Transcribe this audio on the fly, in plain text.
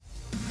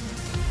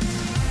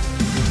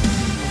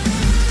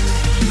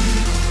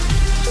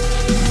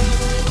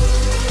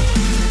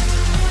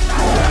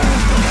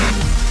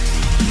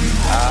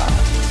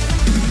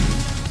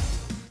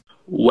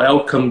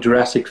Welcome,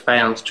 Jurassic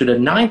fans, to the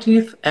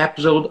 90th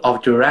episode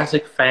of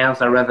Jurassic Fans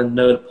I Rather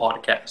Nerd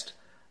podcast.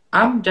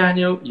 I'm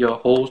Daniel, your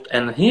host,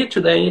 and here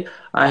today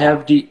I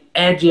have the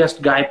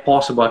edgiest guy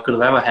possible I could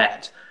have ever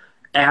had.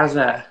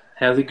 Asa,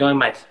 how's it going,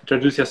 mate?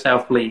 Introduce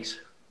yourself, please.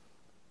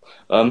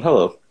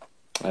 Hello.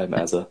 I'm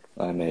Asa.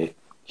 I'm a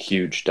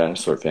huge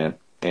dinosaur fan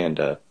and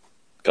a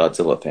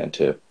Godzilla fan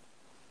too.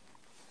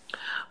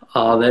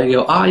 Oh, there you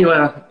go. Oh, you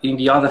are in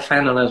the other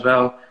fandom as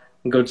well,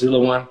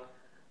 Godzilla one.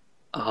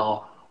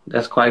 Oh,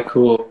 that's quite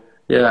cool.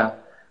 Yeah.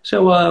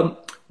 So,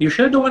 you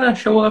sure don't want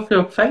to show off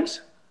your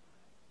face?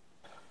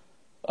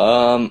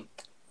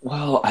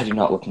 Well, I do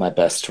not look my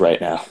best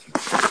right now.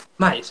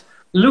 Mate,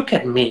 look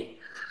at me.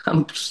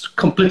 I'm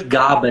complete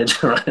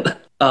garbage right now.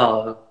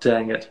 Oh,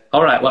 dang it.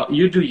 All right, well,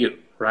 you do you,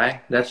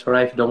 right? That's all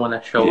right if you don't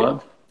want to show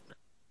up.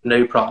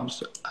 No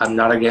problems. I'm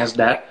not against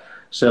that.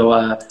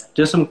 So,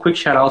 just some quick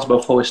shout-outs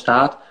before we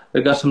start.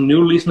 We got some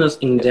new listeners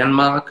in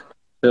Denmark.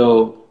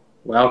 So,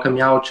 welcome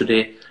you out to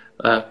the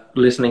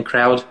listening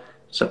crowd.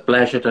 It's a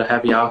pleasure to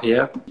have you out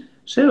here.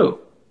 So,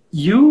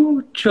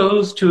 you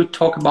chose to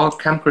talk about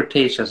Camp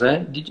Cretaceous,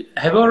 eh?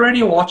 Have you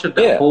already watched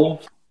the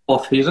whole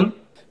fourth season?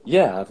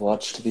 Yeah, I've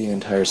watched the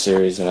entire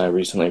series, and I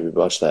recently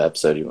rewatched that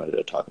episode you wanted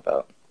to talk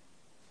about.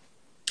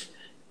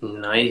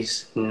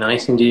 Nice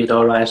indeed.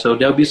 All right, so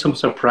there'll be some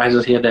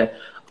surprises here that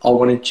I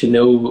wanted to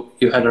know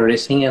you had already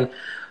seen, and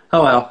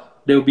oh well,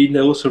 there'll be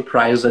no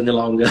surprise any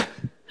longer.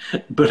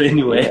 But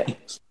anyway,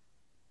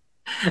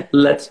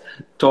 let's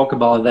talk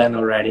about that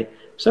already.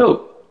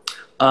 So,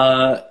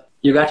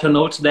 you got your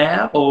notes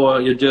there,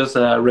 or you're just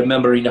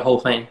remembering the whole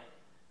thing?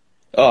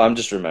 Oh, I'm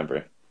just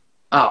remembering.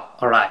 Oh,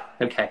 all right.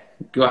 Okay.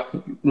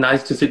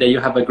 Nice to see that you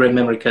have a great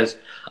memory, because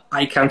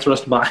I can't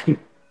trust mine.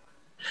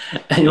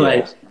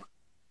 Anyways,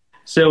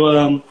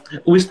 so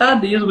we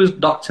start this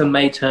with Dr.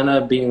 May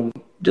Turner being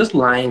just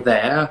lying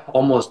there,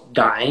 almost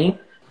dying.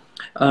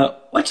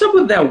 What's up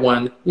with that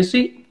one? You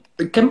see,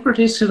 Camp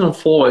Cretaceous Season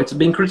 4, it's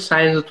been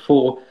criticized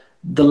for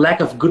the lack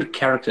of good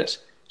characters.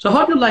 So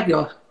how do you like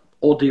the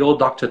old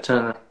Dr.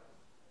 Turner?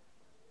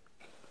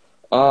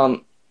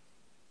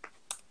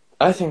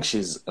 I think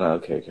she's an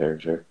okay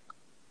character.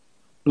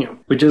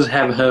 We just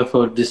have her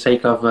for the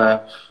sake of,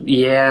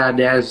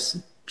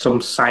 there's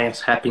some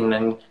science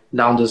happening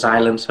down this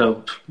island,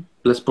 so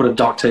let's put a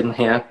doctor in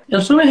here.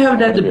 And so we have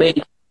that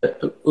debate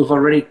we've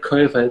already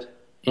covered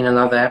in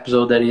another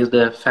episode, that is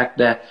the fact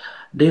that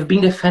they've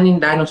been defending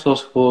dinosaurs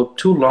for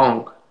too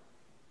long,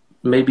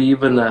 maybe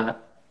even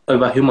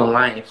over human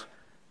life.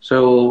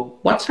 So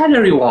what side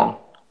are you on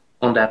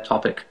that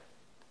topic?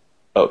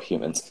 Oh,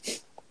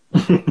 humans.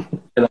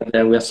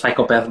 We're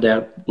psychopaths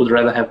that would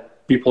rather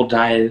have people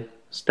die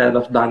instead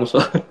of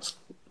dinosaurs.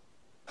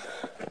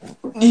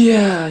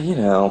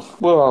 Yeah,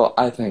 Well,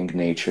 I think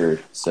nature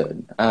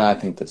said, I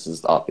think this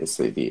is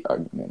obviously the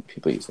argument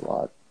people use a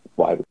lot,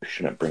 why we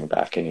shouldn't bring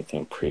back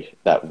anything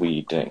that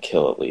we didn't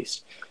kill, at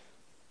least.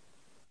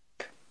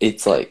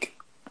 It's like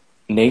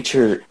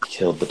nature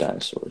killed the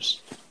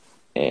dinosaurs,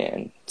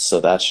 and so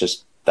that's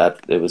just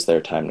that it was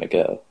their time to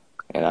go,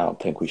 and I don't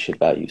think we should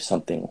value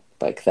something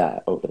like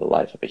that over the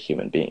life of a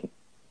human being.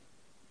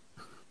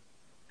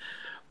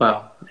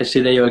 Well, I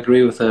see that you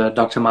agree with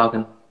Dr.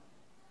 Malkin.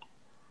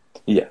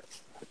 Yeah.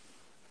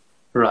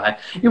 Right.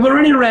 You've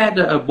already read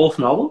both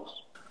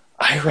novels?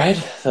 I read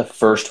the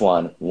first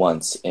one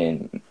once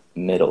in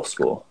middle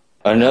school.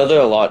 I know they're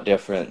a lot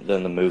different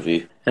than the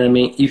movie. And I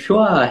mean, if you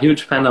are a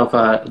huge fan of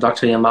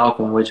Dr. Ian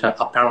Malcolm, which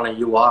apparently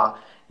you are,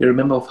 you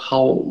remember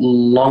how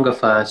long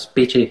of a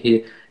speech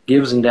he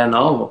gives in that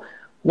novel,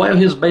 while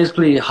he's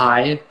basically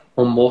high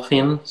on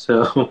morphine.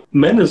 So,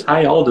 man is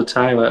high all the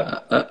time.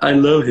 I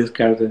love his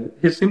character.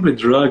 He's simply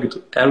drugged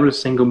every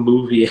single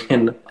movie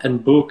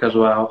and book as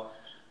well.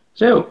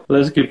 So,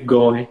 let's keep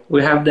going.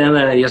 We have then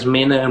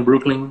Yasmina and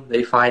Brooklyn.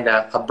 They find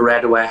a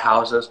bread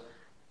warehouses.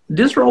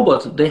 These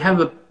robots, they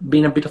have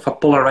been a bit of a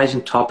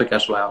polarizing topic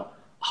as well.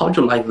 How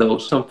do you like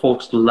those? Some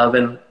folks love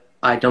them.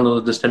 I don't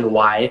understand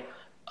why.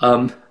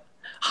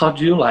 How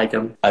do you like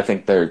them? I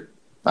think I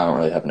don't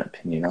really have an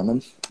opinion on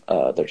them.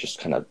 They're just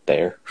kind of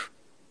there,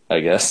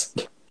 I guess.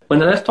 When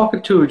let's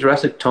talk to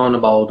Jurassic Tone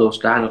about those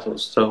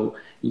dinosaurs. So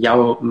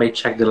y'all may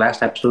check the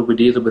last episode we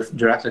did with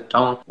Jurassic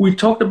Tone. We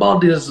talked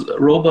about these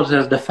robots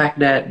as the fact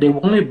that they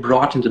were only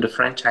brought into the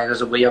franchise as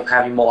a way of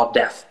having more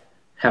death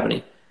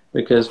happening.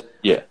 Because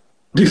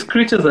these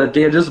creatures,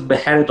 they're just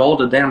beheaded all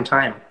the damn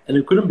time. And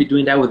you couldn't be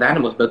doing that with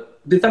animals, but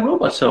these are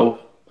robots, so,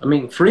 I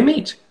mean, free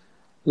meat.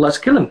 Let's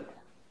kill them.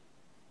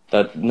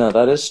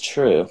 That is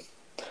true.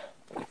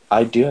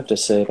 I do have to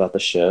say about the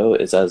show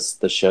is as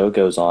the show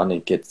goes on,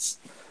 it gets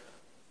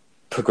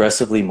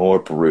progressively more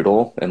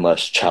brutal and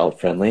less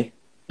child-friendly.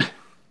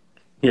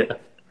 Yeah.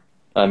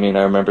 I mean,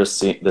 I remember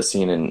the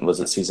scene in, was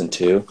it season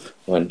 2,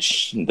 when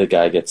the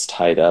guy gets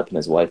tied up and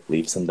his wife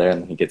leaves him there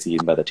and he gets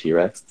eaten by the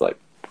T-Rex. It's like...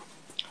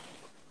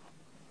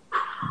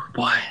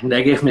 Boy,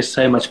 that gave me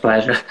so much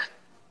pleasure.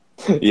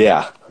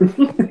 Yeah.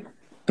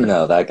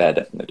 No, that guy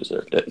definitely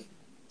deserved it.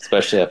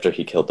 Especially after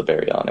he killed the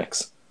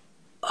baryonyx.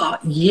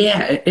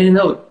 Yeah, and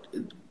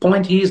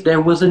point is,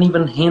 there wasn't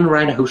even him,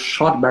 right, who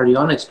shot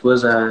Baryonyx. It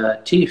was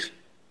a thief,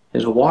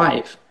 his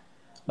wife.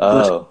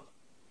 But Oh,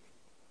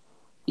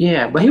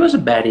 yeah, but he was a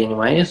baddie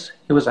anyways.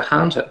 He was a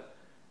hunter.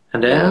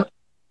 And then yeah.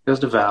 he was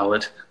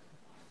devoured.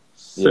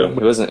 Yeah, So,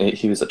 he wasn't.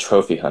 He was a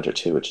trophy hunter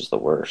too, which is the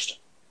worst.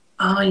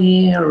 oh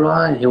yeah,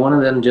 right. He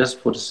wanted them just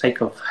for the sake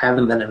of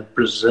having them and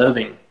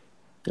preserving.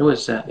 It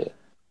was Yeah.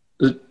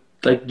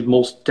 like the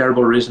most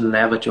terrible reason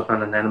ever to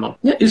hunt an animal.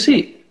 Yeah, you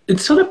see,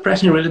 it's so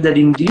depressing really that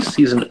in this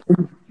season we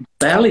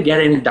barely get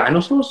any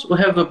dinosaurs. We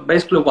have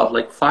basically what,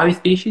 like five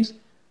species?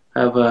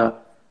 Have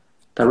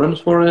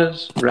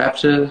Tyrannosaurus,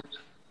 Raptors.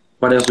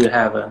 What else do we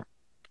have?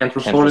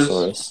 Ankylosaurus.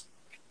 Kentrosaurus,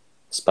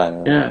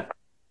 Spino. Yeah.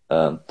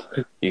 Um,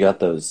 you got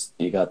those.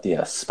 You got the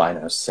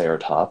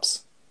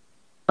Spinoceratops.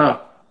 Oh,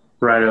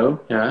 righto.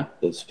 Yeah.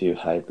 Those few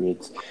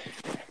hybrids.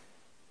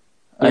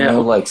 I Yeah.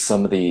 know, like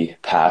some of the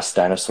past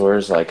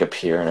dinosaurs, like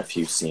appear in a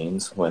few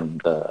scenes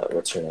when the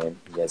what's her name,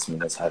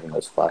 Yasmina's having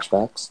those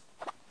flashbacks.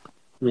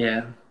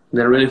 Yeah.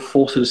 They really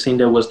forced the scene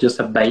that was just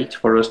a bait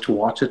for us to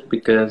watch it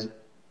because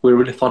we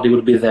really thought it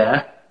would be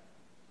there.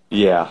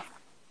 Yeah,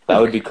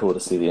 that would be cool to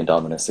see the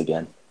Indominus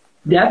again.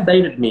 That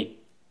baited me.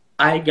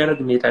 I gotta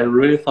admit, I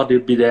really thought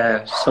it'd be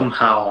there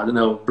somehow. I don't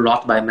know,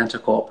 brought by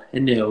Manticore.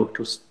 And no, it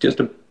was just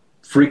a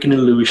freaking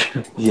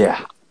illusion.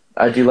 Yeah,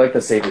 I do like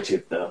the saber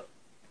tooth though.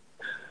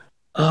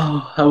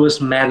 Oh, I was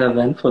mad at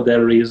them for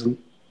that reason.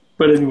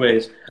 But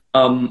anyways,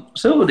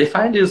 so they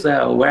find this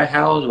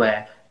warehouse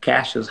where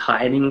Cash is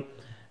hiding.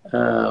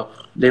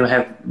 They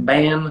have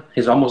Ben.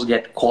 He's almost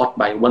get caught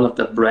by one of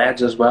the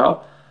breads as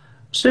well.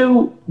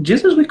 So,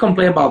 just as we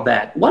complain about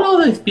that, what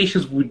other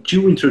species would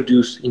you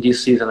introduce in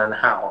this season and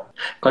how?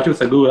 Caught you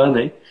with a good one,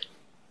 eh?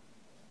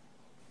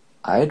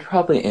 I'd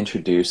probably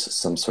introduce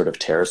some sort of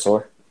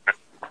pterosaur.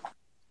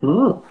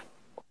 Mm,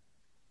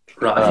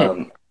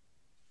 right.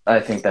 I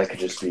think that could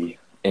just be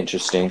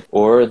interesting.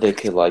 Or they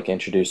could like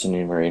introduce a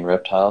new marine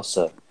reptile.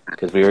 So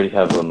because we already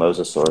have a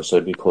mosasaur, so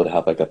it'd be cool to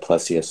have like a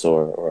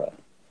plesiosaur or a.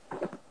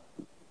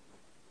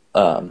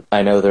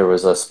 I know there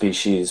was a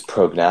species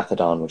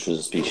Prognathodon, which was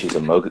a species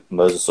of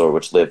mosasaur,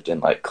 which lived in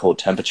like cold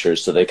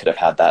temperatures, so they could have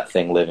had that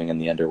thing living in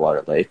the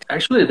underwater lake.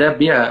 Actually, that'd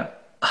be a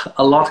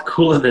lot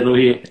cooler than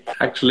we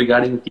actually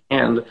got in the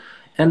end.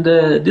 And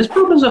this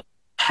problem of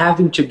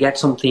having to get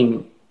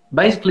something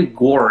basically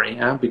gory,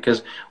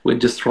 because we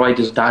destroyed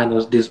these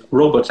dinos, these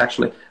robots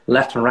actually,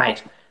 left and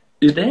right.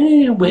 Is there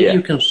any way Yeah.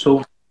 you can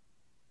solve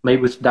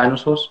maybe with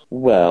dinosaurs?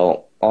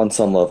 Well, on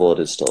some level, it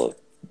is still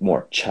a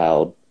more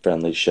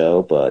child-friendly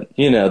show, but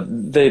you know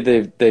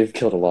they've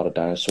killed a lot of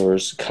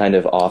dinosaurs, kind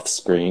of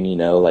off-screen. You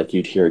know, like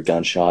you'd hear a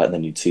gunshot and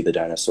then you'd see the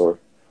dinosaur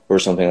or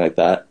something like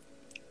that.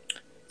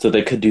 So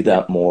they could do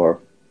that more.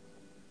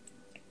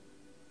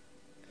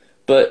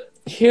 But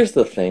here's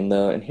the thing,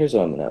 though, and here's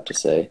what I'm gonna have to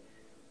say.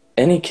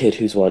 Any kid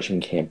who's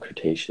watching Camp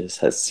Cretaceous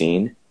has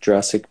seen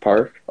Jurassic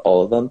Park,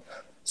 all of them,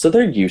 so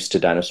they're used to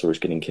dinosaurs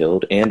getting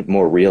killed, and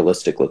more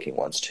realistic-looking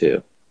ones,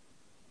 too.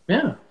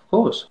 Yeah, of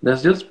course.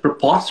 That's just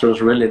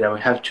preposterous, really, that we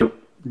have to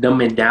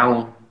dumb it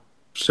down.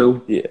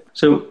 So, Yeah.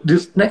 so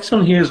this next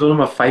one here is one of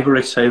my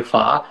favorites so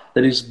far.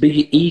 That is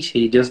Big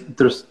E.T. just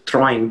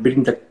destroying,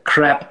 beating the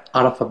crap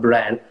out of a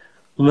bread.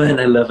 Man,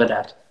 I love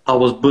that. I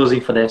was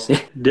buzzing for that scene.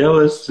 That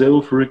was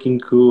so freaking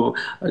cool.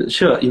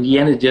 Sure, in the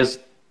end, it just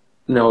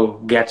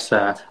gets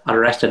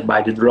arrested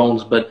by the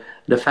drones, but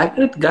the fact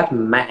that it got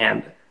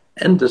mad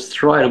and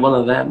destroyed one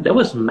of them, that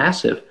was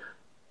massive.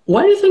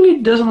 Why do you think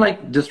it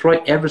doesn't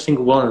destroy every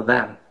single one of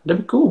them?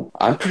 That'd be cool.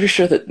 I'm pretty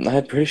sure the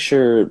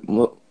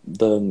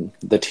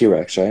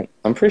T-Rex, right?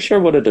 I'm pretty sure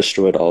it would have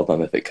destroyed all of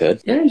them if it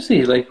could. Yeah, you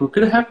see, we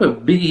could have a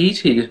big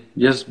E.T.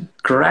 just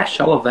crash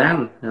all of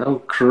them,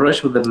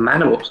 crush with the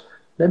mandibles.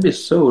 That'd be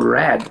so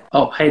rad.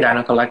 Oh, hey,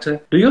 Dino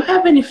Collector. Do you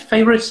have any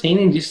favorite scene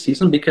in this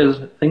season? Because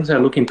things are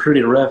looking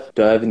pretty rough.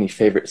 Do I have any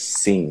favorite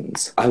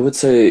scenes? I would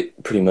say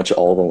pretty much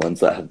all the ones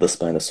that have the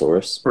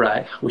Spinosaurus.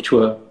 Right, which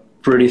were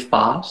pretty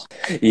fast.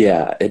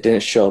 Yeah, it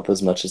didn't show up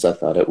as much as I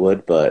thought it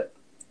would, but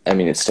I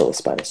mean, it's still a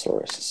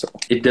Spinosaurus, so.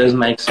 It does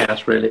make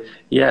sense, really.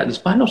 Yeah, the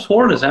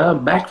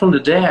Spinosaurus, back from the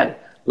dead.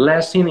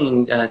 Last seen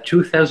in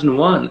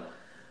 2001.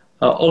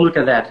 Oh, look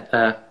at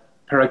that.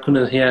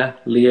 Harakuna here,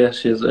 Leah,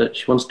 she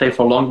won't stay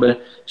for long,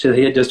 but she's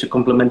here just to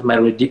compliment my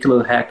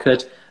ridiculous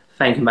haircut.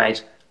 Thank you,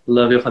 mate.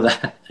 Love you for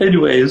that.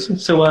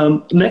 Anyways,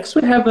 so next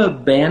we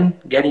have Ben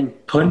getting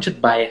punched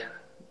by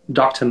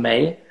Dr.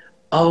 May.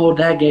 Oh,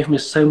 that gave me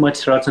so much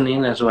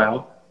serotonin as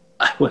well.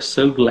 I was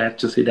so glad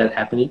to see that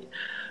happening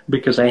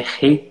because I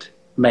hate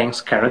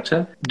Ben's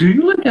character. Do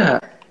you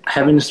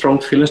have any strong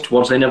feelings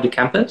towards any of the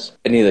campers?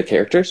 Any of the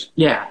characters?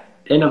 Yeah.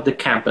 End of the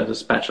campus,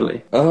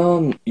 especially.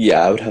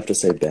 Yeah, I would have to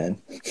say Ben.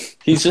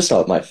 He's just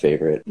not my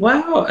favorite.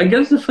 Wow, I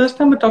guess the first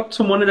time I talked to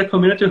someone in the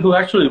community who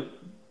actually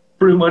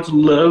pretty much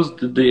loves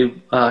the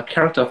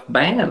character of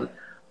Ben.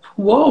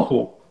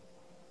 Whoa.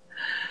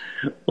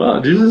 Wow,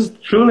 this is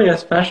truly a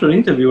special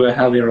interview we're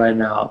having right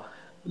now.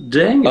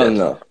 Dang it. Oh,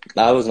 no.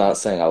 I was not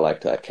saying I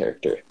liked that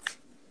character.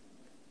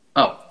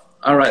 Oh,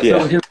 all right.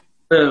 Yeah.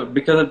 So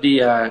because of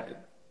the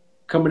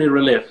comedy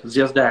relief, it's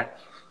just that.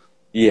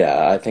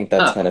 Yeah, I think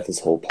that's Ah, kind of his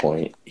whole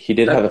point. He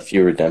did have that, a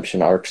few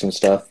redemption arcs and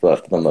stuff,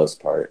 but for the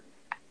most part,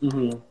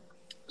 hmm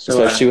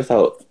So, especially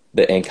without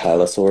the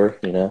Ankylosaur,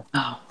 you know?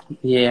 oh,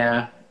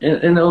 yeah.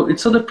 And,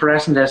 it's so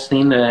depressing that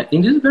scene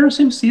in this very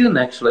same season,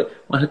 actually,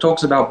 when he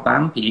talks about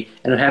Bumpy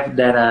and we have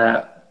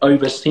that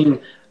over scene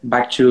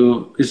back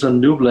to Isla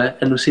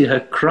Nubla and we see her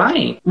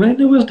crying. Man,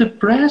 it was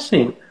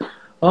depressing.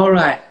 All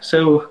right,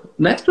 so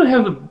next we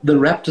have the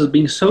Raptors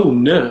being so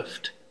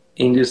nerfed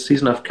in this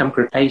season of Camp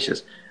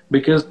Cretaceous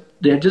because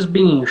they're just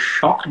being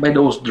shocked by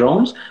those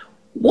drones.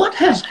 What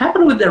has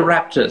happened with the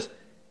Raptors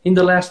in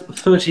the last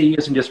 30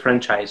 years in this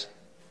franchise?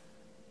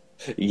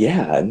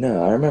 Yeah,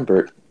 no, I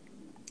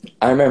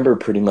remember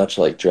pretty much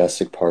like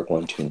Jurassic Park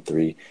 1, 2, and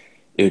 3.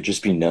 It would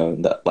just be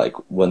known that like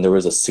when there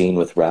was a scene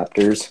with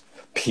raptors,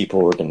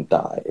 people were gonna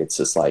die. It's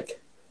just like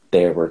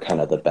they were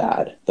kind of the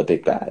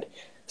big bad.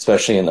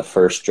 Especially in the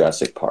first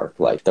Jurassic Park,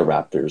 like the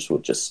raptors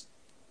would just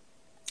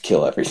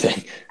kill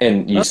everything.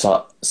 And you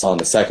saw in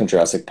the second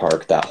Jurassic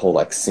Park that whole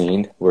like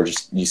scene where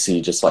just you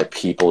see just like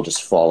people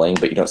just falling,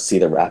 but you don't see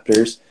the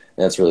raptors,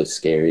 and that's really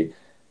scary.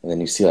 And then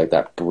you see like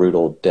that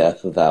brutal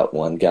death of that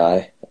one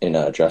guy in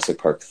Jurassic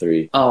Park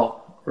 3.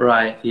 Oh,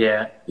 right,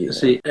 yeah. You Yeah.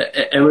 see,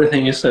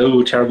 everything is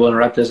so terrible and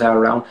raptors are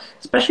around,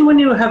 especially when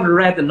you have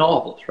read the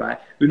novels, right?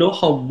 You know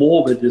how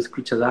morbid these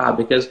creatures are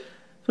because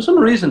for some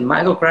reason,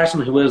 Michael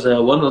Crichton, who was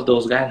one of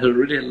those guys who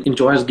really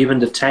enjoys giving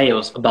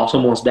details about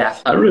someone's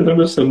death. I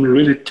remember some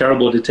really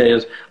terrible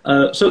details.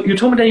 So you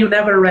told me that you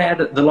never read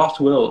The Lost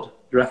World,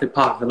 Jurassic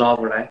Park, the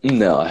novel, right?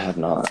 No, I have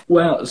not.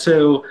 Well,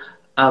 so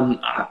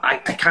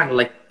I kind of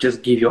like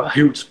just give you a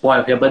huge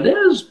spoiler here, but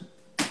there's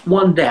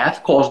one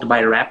death caused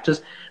by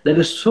raptors that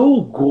is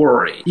so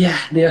gory. Yeah,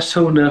 they are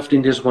so nerfed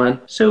in this one.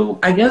 So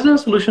I guess the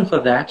solution for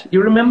that,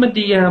 you remember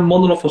the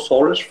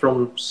Monolophosaurus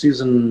from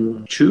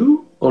season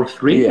 2 or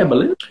 3, I Yeah.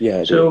 believe? Yeah, I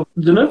do. So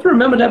don't know if you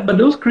remember that, but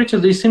those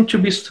creatures, they seem to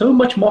be so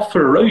much more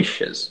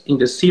ferocious in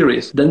the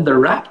series than the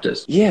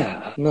raptors.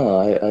 Yeah. No,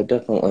 I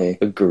definitely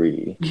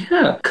agree.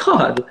 Yeah,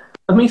 God.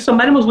 I mean,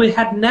 some animals we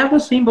had never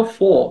seen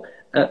before.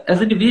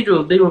 As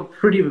individuals, they were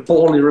pretty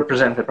poorly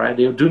represented, right?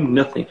 They were doing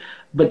nothing.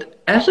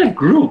 But as a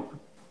group,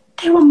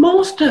 they were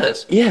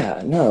monsters.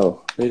 Yeah,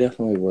 no, they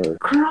definitely were.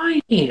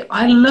 Crikey,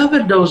 I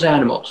loved those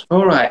animals.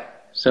 All right,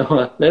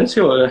 so let's see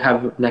what we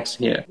have next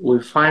here.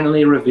 We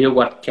finally reveal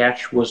what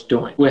Catch was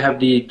doing. We have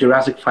the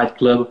Jurassic Fight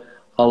Club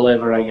all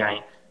over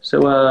again. So,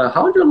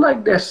 how do you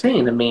like that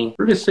scene? I mean,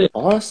 pretty sick.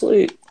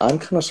 Honestly, I'm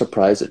kind of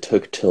surprised it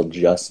took till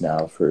just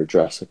now for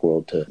Jurassic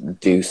World to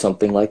do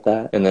something like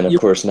that. And then, of You,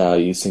 course, now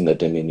you've seen the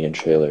Dominion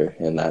trailer,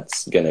 and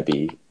that's gonna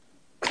be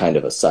kind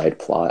of a side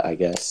plot, I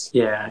guess.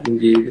 yeah,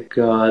 indeed,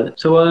 God.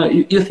 So,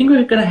 you think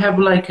we're gonna have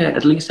like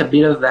at least a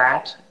bit of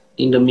that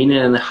in the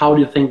minute, and how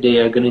do you think they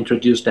are gonna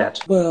introduce that?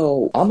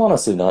 Well, I'm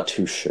honestly not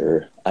too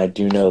sure. I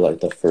do know,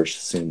 like, the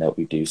first scene that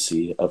we do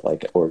see of,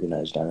 like,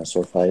 organized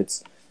dinosaur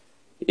fights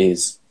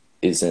is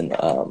is in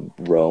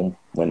Rome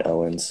when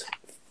Owen's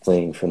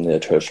fleeing from the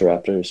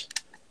Atrociraptors,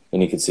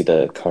 and you can see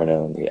the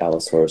Carno and the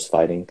Allosaurus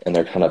fighting, and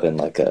they're kind of in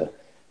like a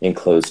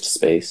enclosed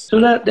space. So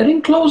that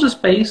enclosed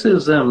space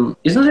is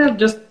isn't that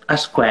just a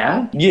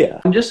square?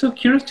 Yeah, I'm just so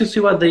curious to see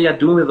what they are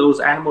doing with those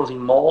animals in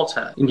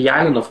Malta, in the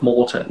island of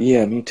Malta.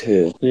 yeah, me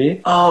too.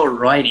 See?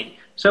 Alrighty.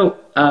 So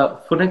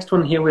for next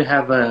one here we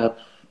have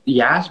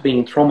Yas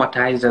being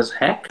traumatized as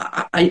heck.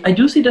 I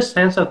do see the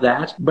sense of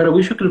that, but I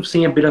wish we could have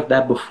seen a bit of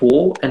that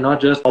before and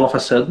not just all of a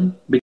sudden.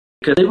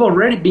 Because they've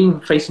already been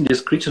facing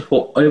these creatures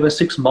for over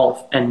 6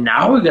 months, and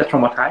now we get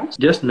traumatized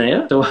just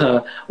now.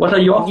 So, what are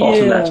your thoughts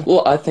on Yeah, that?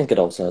 well, I think it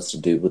also has to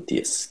do with the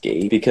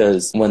escape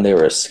because when they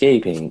were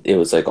escaping, it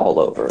was like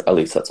all over. At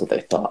least that's what they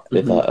thought.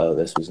 They thought, oh,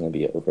 this was going to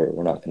be over.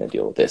 We're not going to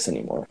deal with this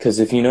anymore. Because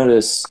if you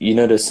notice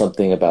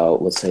something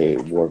about, let's say,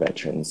 war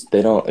veterans,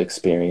 they don't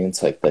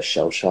experience like the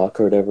shell shock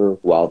or whatever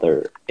while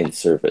they're in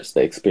service.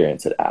 They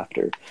experience it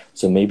after.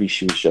 So maybe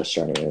she was just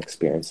starting to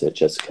experience it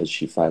just because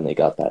she finally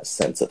got that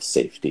sense of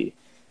safety.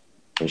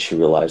 And she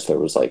realized there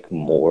was like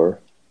more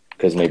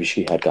because maybe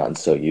she had gotten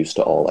so used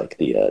to all like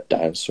the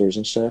dinosaurs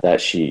and stuff that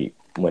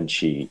when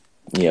she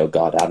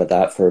got out of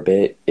that for a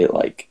bit,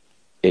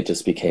 it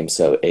just became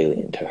so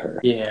alien to her.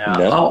 Yeah.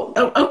 You know?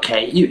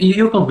 Okay.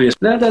 You convinced.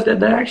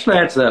 That actually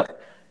adds up.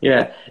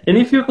 Yeah. And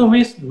if you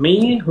convinced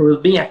me, who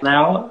is being at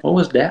now, what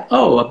was that?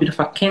 Oh, a bit of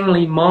a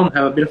Kenley mom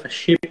have a bit of a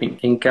shipping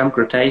in Camp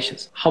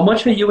Cretaceous. How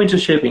much are you into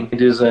shipping in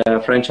this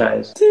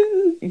franchise?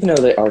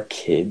 They are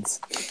kids,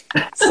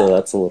 so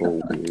that's a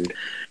little weird.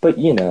 But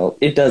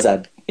it does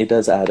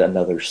add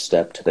another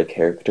step to the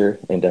character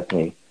and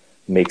definitely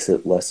makes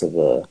it less of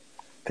a.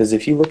 Because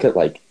if you look at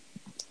like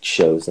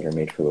shows that are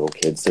made for little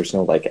kids, there's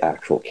no like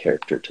actual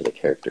character to the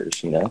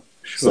characters.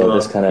 So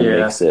this kind of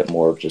makes it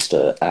more of just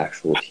an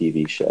actual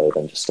TV show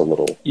than just a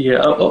little.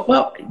 Yeah,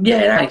 well,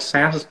 yeah, it makes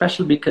sense,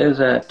 especially because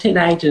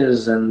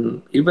teenagers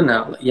and even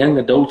young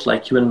adults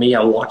like you and me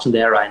are watching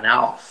that right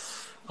now.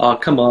 Oh,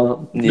 come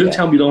on. Yeah. Do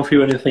tell me you don't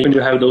feel anything when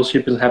you have those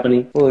shippings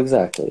happening. Well,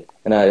 exactly.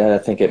 And I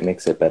think it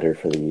makes it better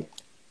for the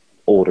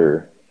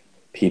older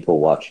people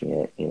watching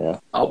it,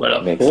 Oh, well,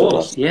 of makes it course,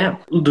 less. yeah.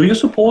 Do you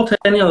support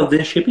any of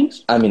these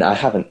shippings? I mean, I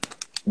haven't.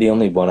 The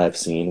only one I've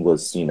seen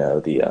was,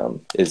 the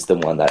is the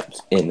one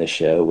that's in the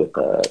show with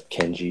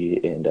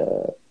Kenji and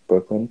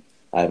Brooklyn.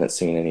 I haven't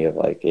seen any of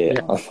like it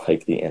Yeah, on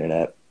like the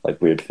internet, like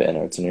weird fan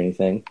arts and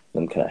anything.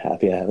 I'm kind of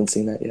happy I haven't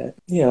seen that yet.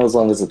 As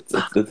long as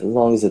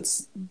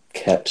it's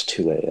kept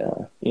to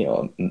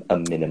a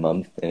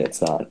minimum and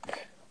it's not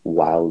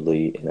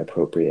wildly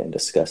inappropriate and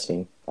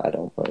disgusting, I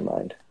don't really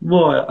mind.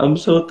 boy, I'm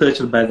so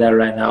touched by that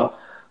right now.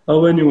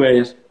 Oh,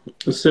 anyways,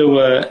 so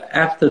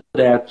after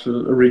that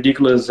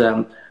ridiculous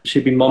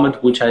shipping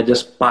moment, which I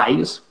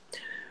despise,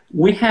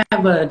 we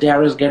have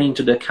Darius getting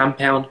into the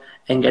compound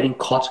and getting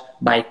caught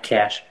by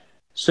Cash.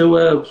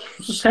 So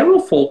several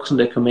folks in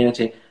the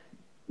community,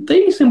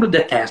 they simply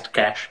detest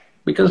Cash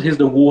because he's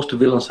the worst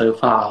villain so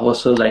far, or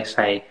so they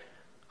say.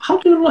 How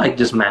do you like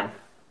this man?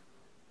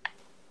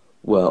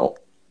 Well,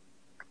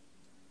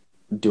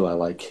 do I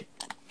like?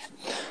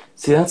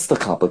 See, that's the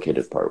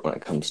complicated part when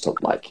it comes to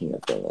liking a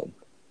villain.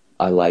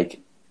 I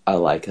like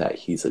that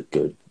he's a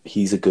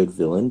good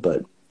villain,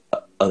 but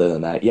other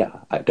than that, yeah,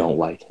 I don't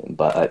like him.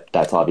 But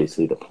that's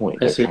obviously the point.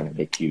 I They're see. trying to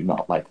make you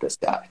not like this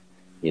guy,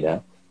 you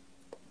know.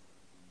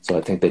 So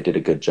I think they did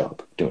a good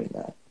job doing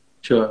that.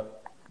 Sure.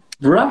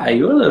 Right,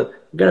 you're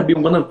gonna be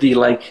one of the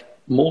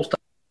most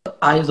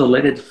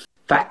isolated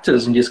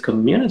factors in this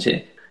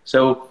community.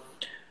 So,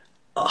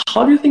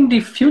 how do you think the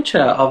future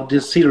of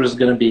this series is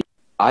gonna be?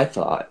 I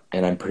thought,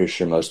 and I'm pretty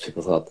sure most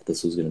people thought that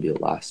this was going to be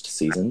a last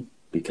season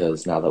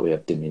because now that we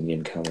have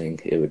Dominion coming,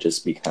 it would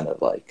just be kind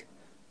of like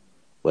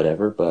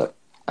whatever. But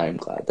I'm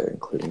glad they're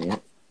including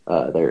it.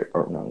 They're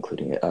or not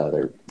including it.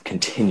 They're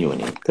continuing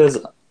it because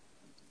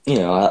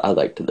I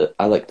like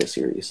the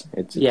series.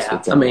 Yeah,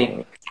 It's I mean,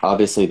 entertaining.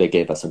 Obviously, they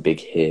gave us a big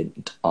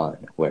hint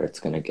on where it's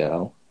going to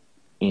go.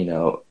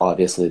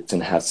 Obviously, it's going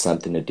to have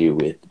something to do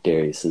with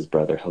Darius's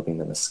brother helping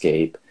them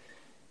escape,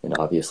 and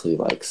obviously,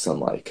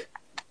 some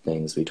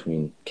things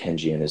between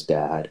Kenji and his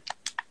dad,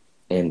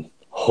 and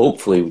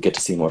hopefully we get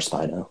to see more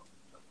Spino.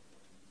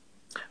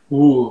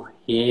 ooh,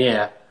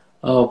 yeah.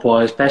 Oh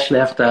boy, especially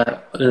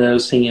after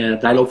seeing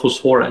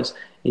Dilophosaurus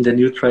in the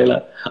new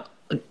trailer.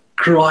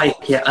 Cry,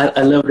 yeah,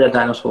 I love that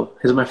dinosaur.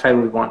 He's my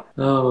favorite one.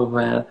 Oh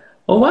man.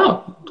 Oh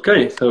wow,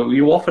 great. So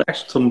you offer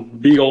actually some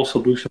big old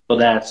solution for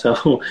that.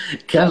 So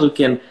guess we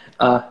can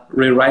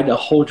rewrite the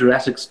whole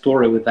Jurassic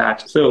story with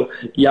that. So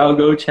y'all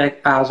go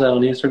check Asa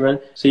on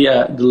Instagram. See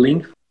the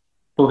link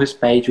for his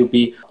page will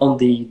be on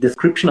the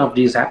description of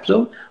this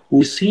episode.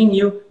 We'll see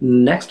you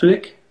next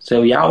week.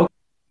 So y'all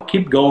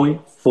keep going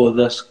for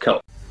the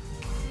scope.